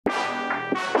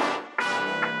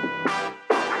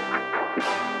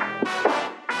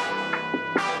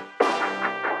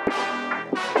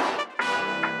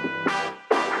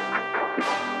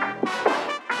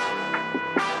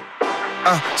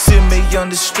See me on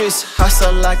the streets,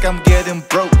 hustle like I'm getting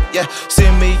broke. Yeah, see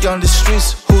me on the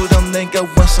streets, who them nigga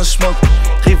want some smoke?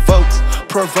 Revoke,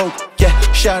 provoke, yeah.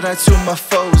 Shout out to my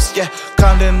foes, yeah.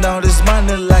 Counting all this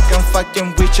money like I'm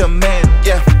fucking with your man,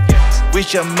 yeah.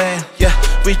 With your man, yeah.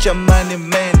 With your money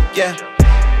man, yeah.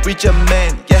 With your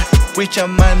man, yeah. With your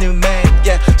money man,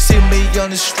 yeah. See me on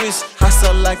the streets,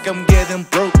 hustle like I'm getting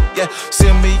broke, yeah.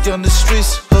 See me on the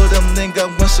streets, who them nigga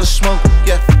want some smoke,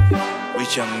 yeah.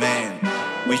 With your man,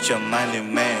 with your money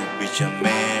man, with your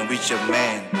man, with your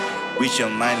man, with your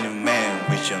money man,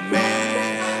 with your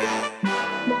man,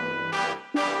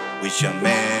 with your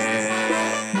man.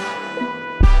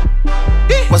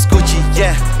 What's Gucci?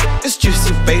 Yeah, it's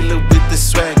juicy BaeLee with the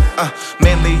swag.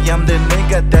 Mainly I'm the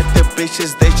nigga that the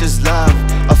bitches they just love.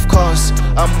 Of course,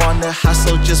 I'm on the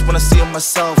hustle, just wanna see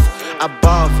myself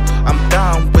above. I'm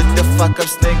down with the fuck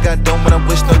ups, nigga, don't wanna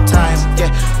waste no time.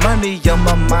 Yeah, money on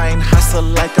my mind, hustle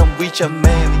like I'm with your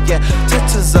man. Yeah,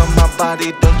 tattoos on my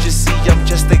body, don't you see I'm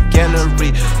just a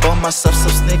gallery. Bought myself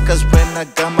some sneakers when I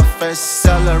got my first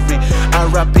salary.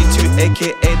 R.I.P. to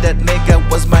AKA, that nigga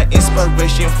was my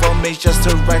inspiration for me just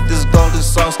to write these golden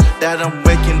songs that I'm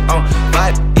working on.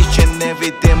 Vibe each and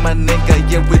every day, my nigga,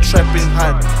 yeah, we trapping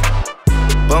hard.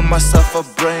 Bought myself a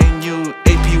brand new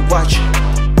AP watch,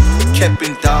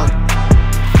 capping dog.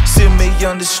 See me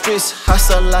on the streets,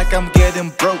 hustle like I'm getting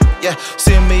broke, yeah.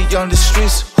 See me on the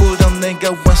streets, who them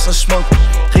nigga want some smoke?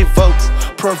 Revoke,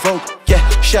 provoke, yeah.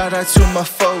 Shout out to my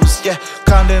foes, yeah.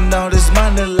 Counting all this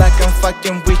money like I'm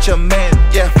fucking with your man,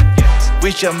 yeah.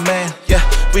 With your man, yeah.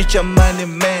 With your money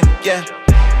man, yeah.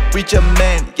 With your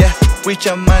man, yeah. With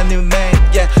your money man,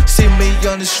 yeah. See me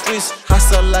on the streets,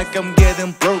 hustle like I'm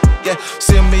getting broke, yeah.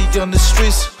 See me on the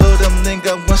streets, who them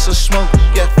nigga want some smoke,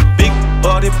 yeah. Big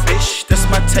body bitch, that's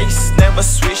my taste, never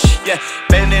switch, yeah.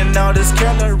 Burning all these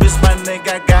calories, my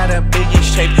nigga got a big in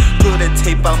shape. Through the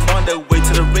tape, I'm on the way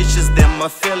to the riches, then I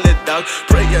feel it, dog.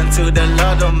 Pray unto the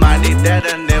Lord Almighty that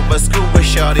I never screw with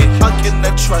shorty. How can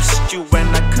I trust you when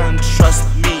I can't trust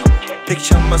me?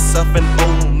 Picture myself an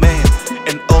old man,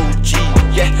 an OG,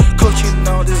 yeah. Coaching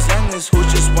all these youngers who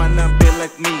just wanna be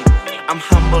like me. I'm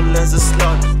humble as a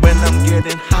slug when I'm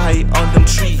getting high on them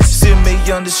trees. See me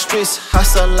on the streets,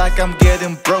 hustle like I'm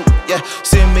getting broke, yeah.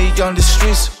 See me on the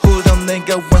streets, who them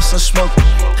nigga want some smoke?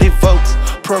 Revoke,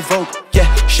 provoke, yeah.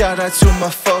 Shout out to my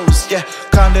foes, yeah.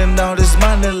 Counting all this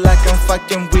money like I'm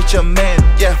fucking with your man,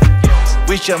 yeah.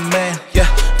 With your man, yeah.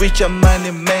 With your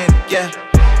money man, yeah.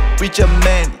 With your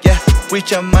man, yeah. With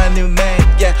your money man,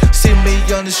 yeah. See me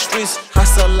on the streets,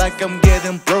 hustle like I'm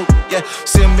getting broke, yeah.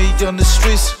 See me on the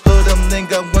streets, who them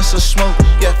nigga want some smoke,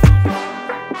 yeah.